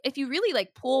if you really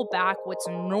like pull back what's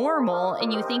normal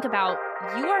and you think about,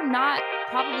 you are not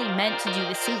probably meant to do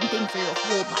the same thing for your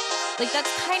whole life. Like,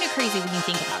 that's kind of crazy when you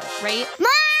think about it, right?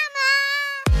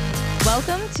 Mama!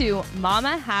 Welcome to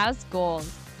Mama Has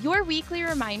Goals, your weekly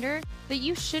reminder that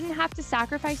you shouldn't have to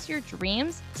sacrifice your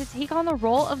dreams to take on the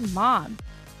role of mom.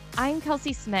 I'm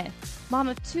Kelsey Smith, mom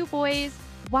of 2 boys,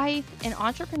 wife, and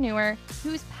entrepreneur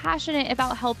who's passionate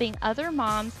about helping other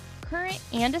moms, current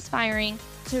and aspiring,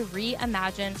 to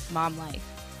reimagine mom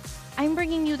life. I'm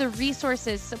bringing you the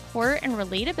resources, support, and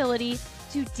relatability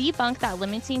to debunk that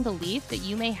limiting belief that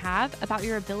you may have about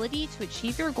your ability to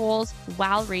achieve your goals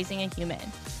while raising a human.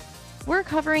 We're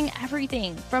covering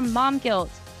everything from mom guilt,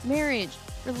 marriage,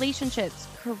 relationships,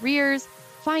 careers,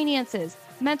 finances,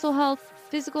 mental health,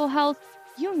 physical health,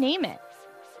 you name it.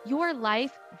 Your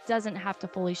life doesn't have to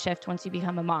fully shift once you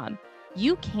become a mom.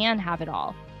 You can have it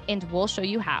all, and we'll show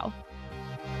you how.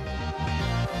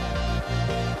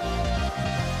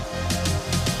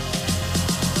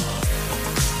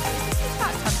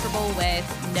 Comfortable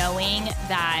with knowing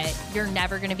that you're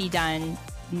never going to be done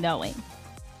knowing.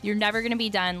 You're never going to be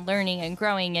done learning and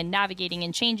growing and navigating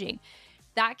and changing.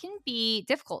 That can be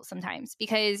difficult sometimes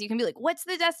because you can be like, what's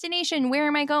the destination? Where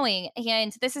am I going?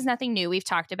 And this is nothing new. We've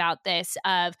talked about this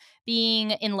of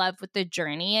being in love with the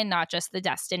journey and not just the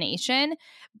destination.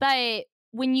 But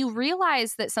when you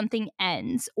realize that something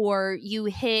ends or you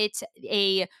hit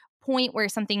a point where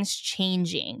something's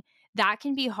changing, that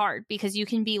can be hard because you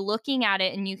can be looking at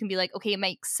it and you can be like, okay, am I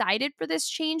excited for this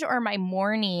change or am I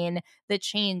mourning the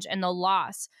change and the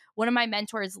loss? One of my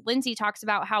mentors, Lindsay, talks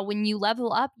about how when you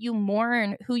level up, you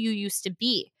mourn who you used to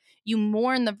be. You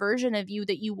mourn the version of you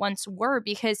that you once were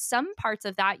because some parts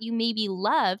of that you maybe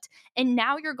loved, and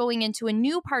now you're going into a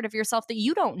new part of yourself that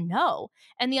you don't know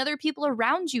and the other people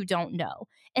around you don't know.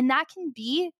 And that can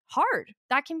be hard.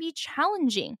 That can be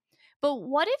challenging. But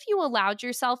what if you allowed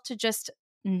yourself to just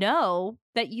know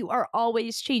that you are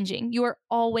always changing, you are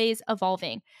always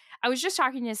evolving? I was just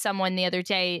talking to someone the other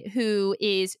day who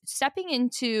is stepping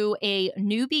into a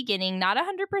new beginning, not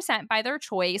 100% by their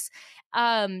choice,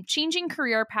 changing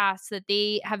career paths that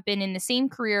they have been in the same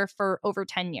career for over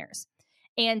 10 years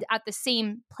and at the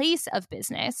same place of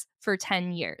business for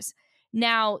 10 years.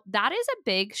 Now, that is a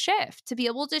big shift to be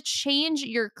able to change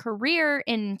your career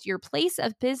and your place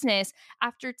of business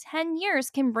after 10 years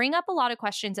can bring up a lot of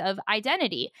questions of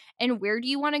identity and where do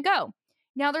you want to go?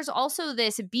 Now, there's also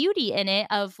this beauty in it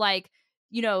of like,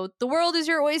 you know, the world is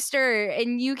your oyster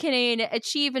and you can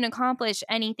achieve and accomplish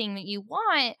anything that you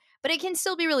want, but it can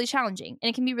still be really challenging and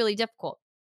it can be really difficult.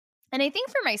 And I think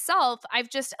for myself, I've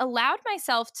just allowed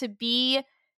myself to be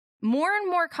more and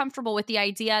more comfortable with the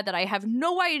idea that I have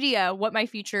no idea what my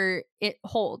future it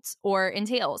holds or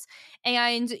entails.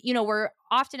 And, you know, we're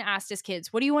often asked as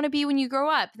kids, what do you want to be when you grow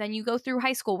up? Then you go through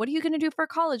high school. What are you going to do for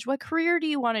college? What career do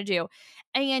you want to do?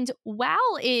 And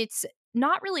while it's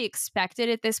not really expected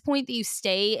at this point that you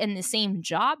stay in the same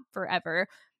job forever,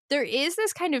 there is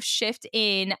this kind of shift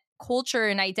in culture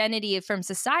and identity from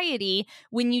society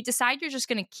when you decide you're just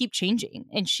going to keep changing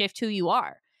and shift who you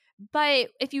are. But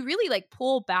if you really like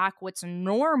pull back what's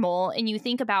normal and you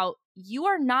think about, you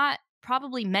are not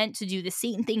probably meant to do the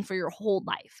same thing for your whole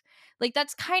life. Like,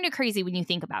 that's kind of crazy when you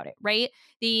think about it, right?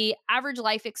 The average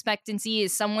life expectancy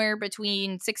is somewhere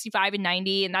between 65 and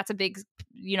 90, and that's a big,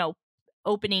 you know,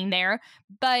 opening there.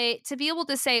 But to be able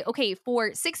to say, okay,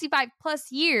 for 65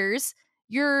 plus years,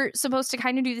 you're supposed to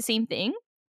kind of do the same thing,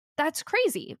 that's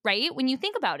crazy, right? When you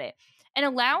think about it. And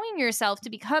allowing yourself to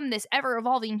become this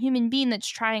ever-evolving human being that's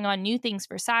trying on new things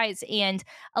for size and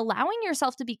allowing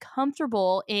yourself to be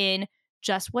comfortable in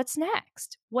just what's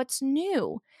next, what's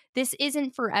new. This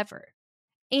isn't forever.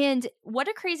 And what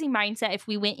a crazy mindset if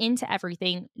we went into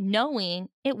everything knowing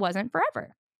it wasn't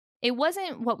forever. It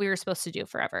wasn't what we were supposed to do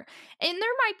forever. And there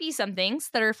might be some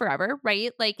things that are forever,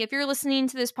 right? Like if you're listening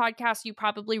to this podcast, you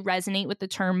probably resonate with the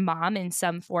term mom in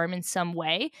some form, in some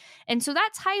way. And so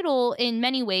that title in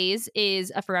many ways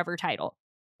is a forever title.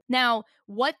 Now,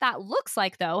 what that looks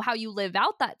like, though, how you live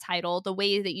out that title, the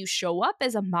way that you show up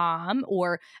as a mom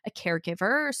or a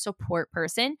caregiver or support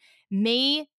person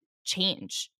may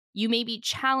change. You may be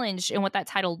challenged in what that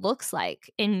title looks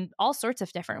like in all sorts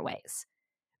of different ways.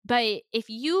 But if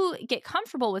you get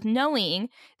comfortable with knowing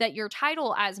that your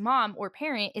title as mom or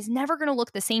parent is never going to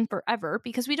look the same forever,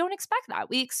 because we don't expect that.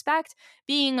 We expect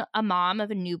being a mom of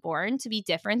a newborn to be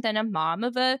different than a mom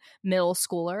of a middle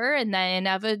schooler and then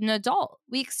of an adult.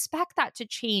 We expect that to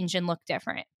change and look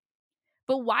different.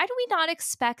 But why do we not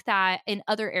expect that in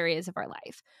other areas of our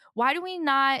life? Why do we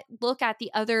not look at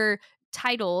the other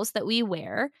titles that we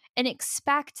wear and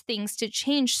expect things to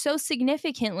change so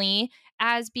significantly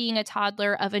as being a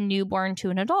toddler of a newborn to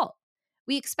an adult.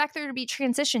 We expect there to be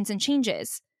transitions and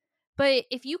changes. But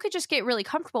if you could just get really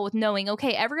comfortable with knowing,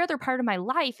 okay, every other part of my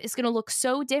life is going to look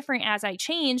so different as I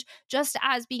change, just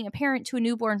as being a parent to a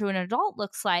newborn to an adult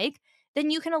looks like, then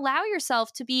you can allow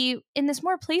yourself to be in this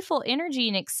more playful energy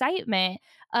and excitement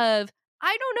of,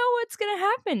 I don't know what's going to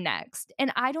happen next.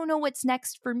 And I don't know what's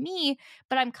next for me,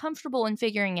 but I'm comfortable in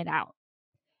figuring it out.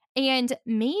 And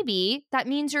maybe that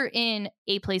means you're in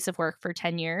a place of work for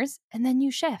 10 years and then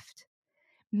you shift.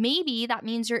 Maybe that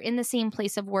means you're in the same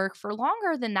place of work for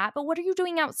longer than that, but what are you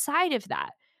doing outside of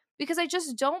that? Because I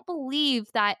just don't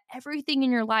believe that everything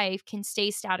in your life can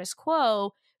stay status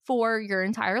quo for your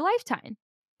entire lifetime.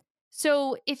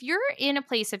 So if you're in a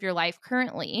place of your life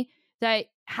currently that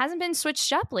hasn't been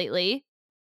switched up lately,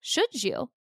 should you?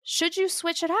 Should you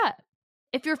switch it up?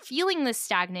 If you're feeling this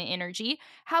stagnant energy,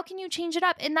 how can you change it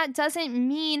up? And that doesn't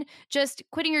mean just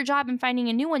quitting your job and finding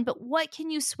a new one, but what can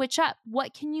you switch up?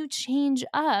 What can you change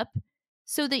up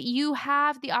so that you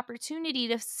have the opportunity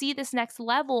to see this next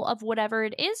level of whatever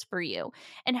it is for you?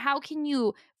 And how can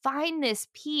you find this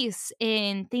peace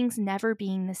in things never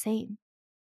being the same?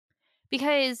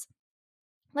 Because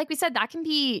like we said, that can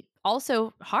be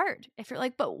also hard. If you're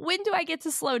like, but when do I get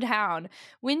to slow down?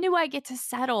 When do I get to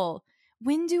settle?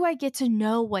 When do I get to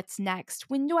know what's next?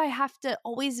 Why do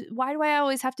I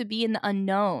always have to be in the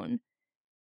unknown?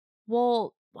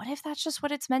 Well, what if that's just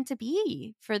what it's meant to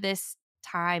be for this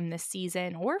time, this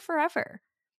season, or forever?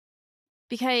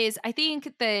 Because I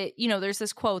think that, there's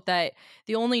this quote that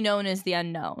the only known is the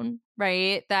unknown,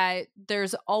 right? That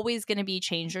there's always going to be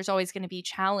change. There's always going to be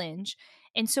challenge.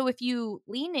 And so if you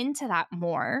lean into that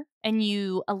more and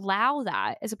you allow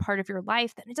that as a part of your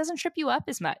life, then it doesn't trip you up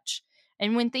as much.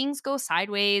 And when things go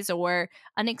sideways or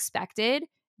unexpected,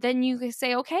 then you can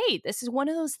say, okay, this is one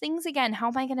of those things again. How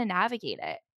am I going to navigate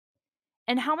it?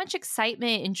 And how much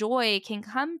excitement and joy can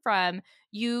come from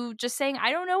you just saying,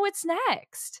 I don't know what's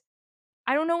next.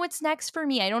 I don't know what's next for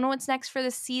me. I don't know what's next for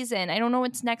this season. I don't know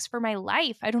what's next for my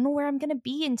life. I don't know where I'm going to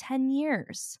be in 10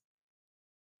 years.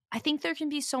 I think there can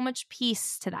be so much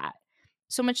peace to that,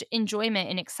 so much enjoyment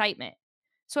and excitement.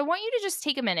 So I want you to just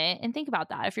take a minute and think about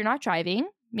that. If you're not driving,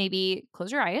 maybe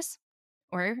close your eyes.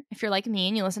 Or if you're like me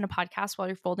and you listen to podcasts while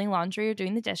you're folding laundry or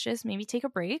doing the dishes, maybe take a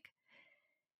break.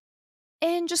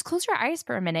 And just close your eyes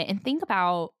for a minute and think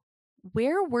about,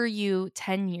 where were you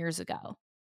 10 years ago?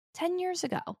 10 years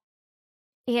ago.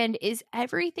 And is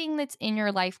everything that's in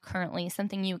your life currently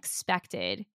something you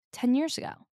expected 10 years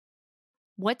ago?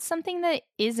 What's something that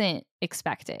isn't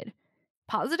expected?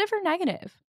 Positive or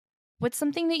negative? What's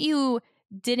something that you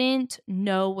didn't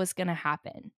know was going to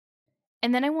happen?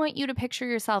 And then I want you to picture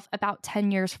yourself about 10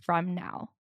 years from now.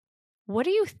 What do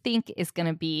you think is going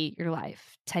to be your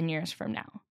life 10 years from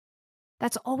now?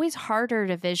 That's always harder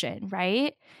to vision,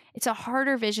 right? It's a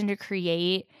harder vision to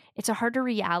create. It's a harder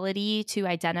reality to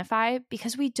identify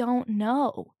because we don't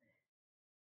know.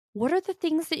 What are the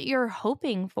things that you're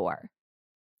hoping for?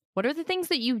 What are the things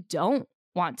that you don't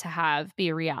want to have be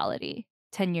a reality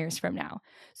 10 years from now?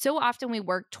 So often we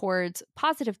work towards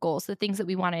positive goals, the things that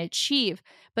we want to achieve,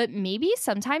 but maybe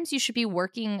sometimes you should be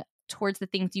working towards the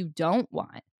things you don't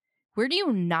want. Where do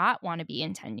you not want to be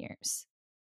in 10 years?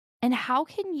 And how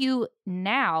can you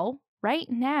now, right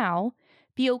now,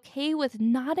 be okay with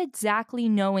not exactly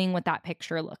knowing what that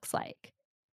picture looks like?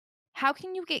 How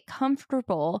can you get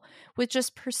comfortable with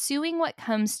just pursuing what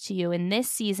comes to you in this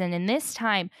season, in this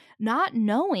time, not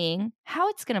knowing how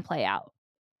it's going to play out,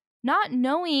 not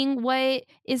knowing what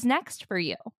is next for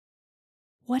you?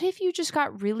 What if you just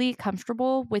got really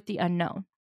comfortable with the unknown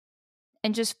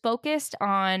and just focused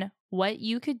on what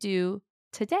you could do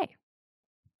today?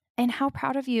 And how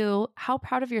proud of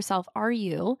yourself are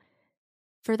you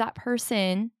for that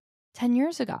person 10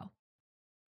 years ago?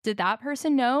 Did that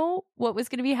person know what was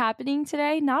going to be happening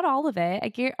today? Not all of it.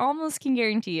 I almost can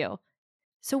guarantee you.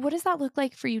 So what does that look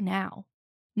like for you now?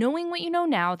 Knowing what you know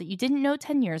now that you didn't know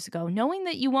 10 years ago, knowing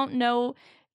that you won't know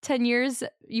 10 years,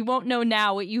 you won't know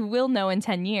now what you will know in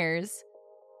 10 years.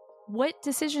 What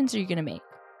decisions are you going to make?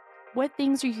 What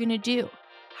things are you going to do?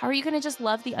 How are you going to just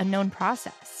love the unknown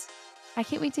process? I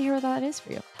can't wait to hear what that is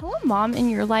for you. Tell a mom in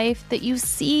your life that you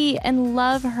see and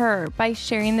love her by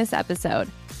sharing this episode.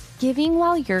 Giving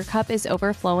while your cup is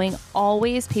overflowing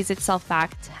always pays itself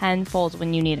back tenfold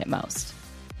when you need it most.